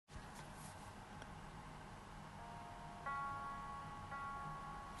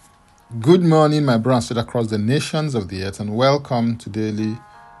Good morning, my brothers and sisters across the nations of the earth, and welcome to Daily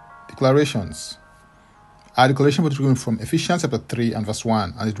Declarations. Our declaration was taken from Ephesians chapter 3 and verse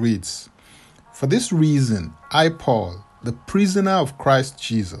 1, and it reads, "For this reason, I, Paul, the prisoner of Christ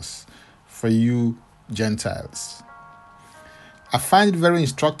Jesus, for you Gentiles." I find it very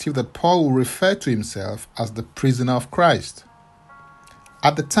instructive that Paul will refer to himself as the prisoner of Christ.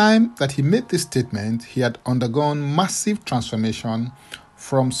 At the time that he made this statement, he had undergone massive transformation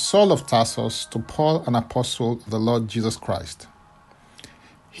from Saul of Tarsus to Paul, an apostle of the Lord Jesus Christ.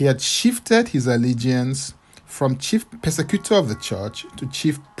 He had shifted his allegiance from chief persecutor of the church to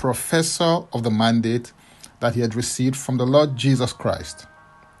chief professor of the mandate that he had received from the Lord Jesus Christ.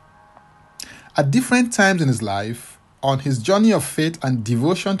 At different times in his life, on his journey of faith and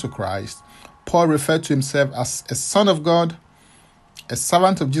devotion to Christ, Paul referred to himself as a son of God, a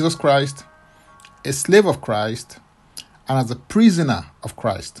servant of Jesus Christ, a slave of Christ, and as a prisoner of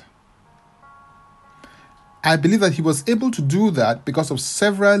Christ. I believe that he was able to do that because of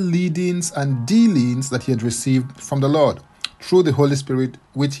several leadings and dealings that he had received from the Lord through the Holy Spirit,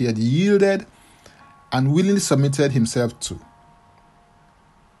 which he had yielded and willingly submitted himself to.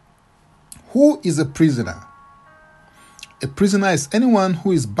 Who is a prisoner? A prisoner is anyone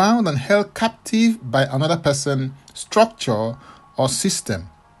who is bound and held captive by another person, structure, or system.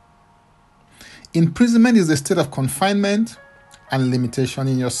 Imprisonment is a state of confinement and limitation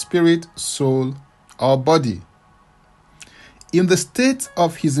in your spirit, soul, or body. In the state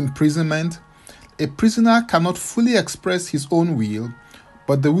of his imprisonment, a prisoner cannot fully express his own will,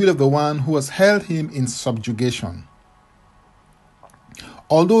 but the will of the one who has held him in subjugation.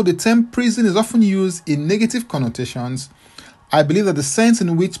 Although the term prison is often used in negative connotations, I believe that the sense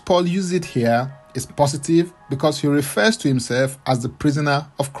in which Paul uses it here is positive because he refers to himself as the prisoner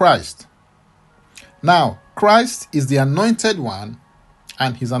of Christ. Now, Christ is the anointed one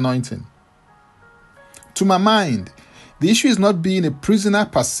and his anointing. To my mind, the issue is not being a prisoner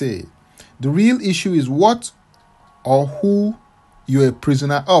per se. The real issue is what or who you are a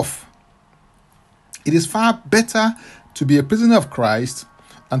prisoner of. It is far better to be a prisoner of Christ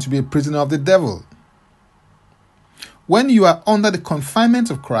than to be a prisoner of the devil. When you are under the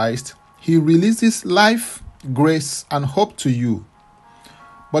confinement of Christ, he releases life, grace, and hope to you.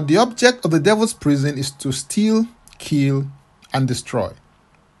 But the object of the devil's prison is to steal, kill, and destroy.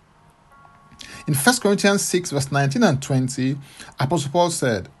 In 1 Corinthians 6, verse 19 and 20, Apostle Paul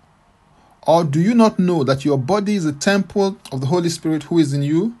said, "Or do you not know that your body is a temple of the Holy Spirit who is in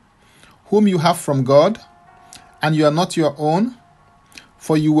you, whom you have from God, and you are not your own?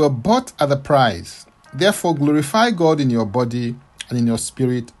 For you were bought at a price. Therefore glorify God in your body and in your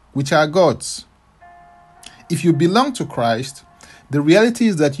spirit, which are God's." If you belong to Christ, the reality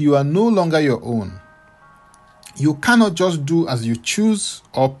is that you are no longer your own. You cannot just do as you choose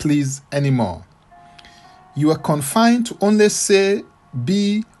or please anymore. You are confined to only say,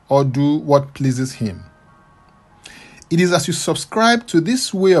 be, or do what pleases him. It is as you subscribe to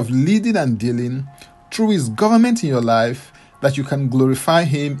this way of leading and dealing through his government in your life that you can glorify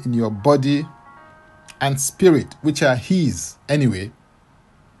him in your body and spirit, which are his anyway.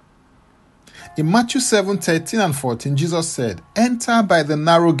 In Matthew 7:13 and 14, Jesus said, "Enter by the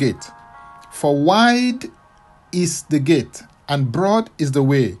narrow gate, for wide is the gate, and broad is the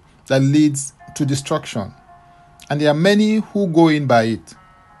way that leads to destruction, and there are many who go in by it.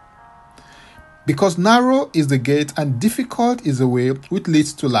 Because narrow is the gate, and difficult is the way which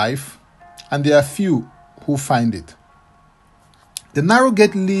leads to life, and there are few who find it." The narrow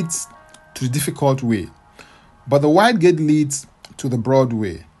gate leads to the difficult way, but the wide gate leads to the broad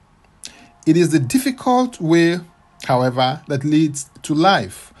way. It is the difficult way, however, that leads to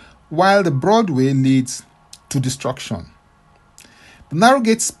life, while the broad way leads to destruction. The narrow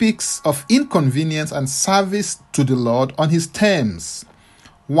gate speaks of inconvenience and service to the Lord on his terms,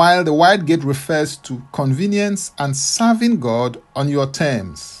 while the wide gate refers to convenience and serving God on your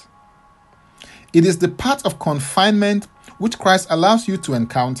terms. It is the path of confinement which Christ allows you to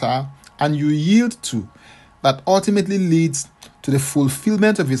encounter and you yield to that ultimately leads to the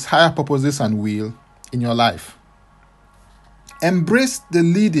fulfillment of his higher purposes and will in your life. Embrace the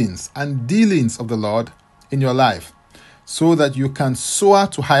leadings and dealings of the Lord in your life so that you can soar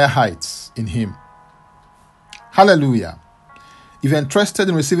to higher heights in him. Hallelujah. If you're interested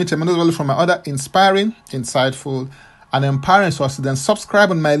in receiving tremendous value from my other inspiring, insightful, and empowering sources, then subscribe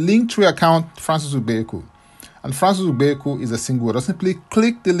on my Linktree account, Francis Ubeku. And Francis Ubeku is a single word. Simply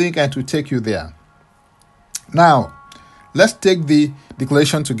click the link and it will take you there. Now, let's take the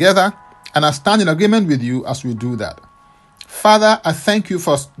declaration together, and I stand in agreement with you as we do that. Father, I thank you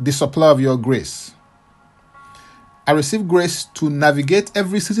for the supply of your grace. I receive grace to navigate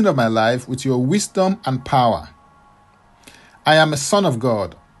every season of my life with your wisdom and power. I am a son of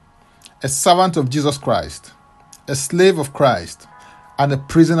God, a servant of Jesus Christ, a slave of Christ, and a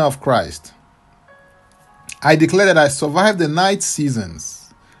prisoner of Christ. I declare that I survive the night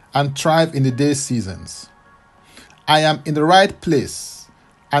seasons and thrive in the day seasons. I am in the right place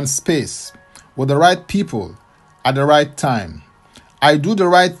and space with the right people at the right time. I do the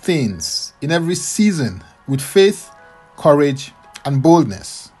right things in every season with faith, courage, and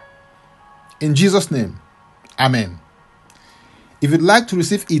boldness. In Jesus' name, Amen. If you'd like to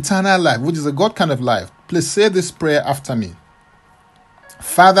receive eternal life, which is a God kind of life, please say this prayer after me.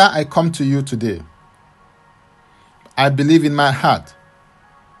 Father, I come to you today. I believe in my heart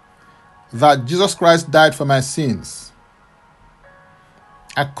that Jesus Christ died for my sins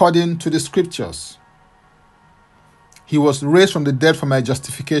according to the scriptures. He was raised from the dead for my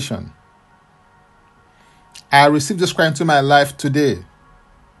justification. I receive Jesus Christ into my life today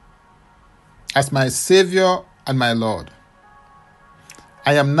as my Savior and my Lord.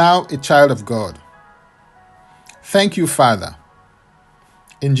 I am now a child of God. Thank you, Father.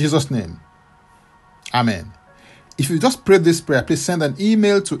 In Jesus' name, Amen. If you just prayed this prayer, please send an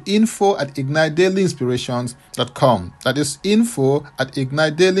email to info@ignitedailyinspirations.com. That is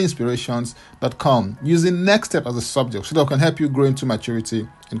info@ignitedailyinspirations.com, using next step as a subject so that I can help you grow into maturity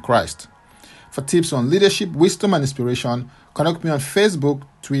in Christ. For tips on leadership, wisdom, and inspiration, connect me on Facebook,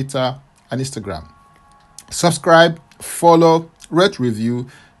 Twitter, and Instagram. Subscribe, follow, rate, review,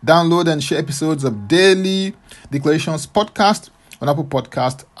 download, and share episodes of Daily Declarations podcast on Apple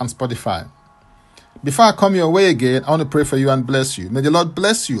Podcast and Spotify. Before I come your way again, I want to pray for you and bless you. May the Lord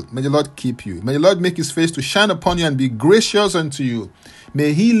bless you. May the Lord keep you. May the Lord make his face to shine upon you and be gracious unto you.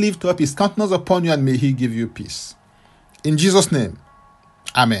 May he lift up his countenance upon you and may he give you peace. In Jesus' name,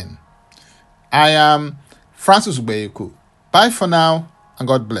 Amen. I am Francis Ubeyeku. Bye for now and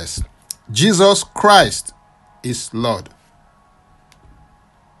God bless. Jesus Christ is Lord.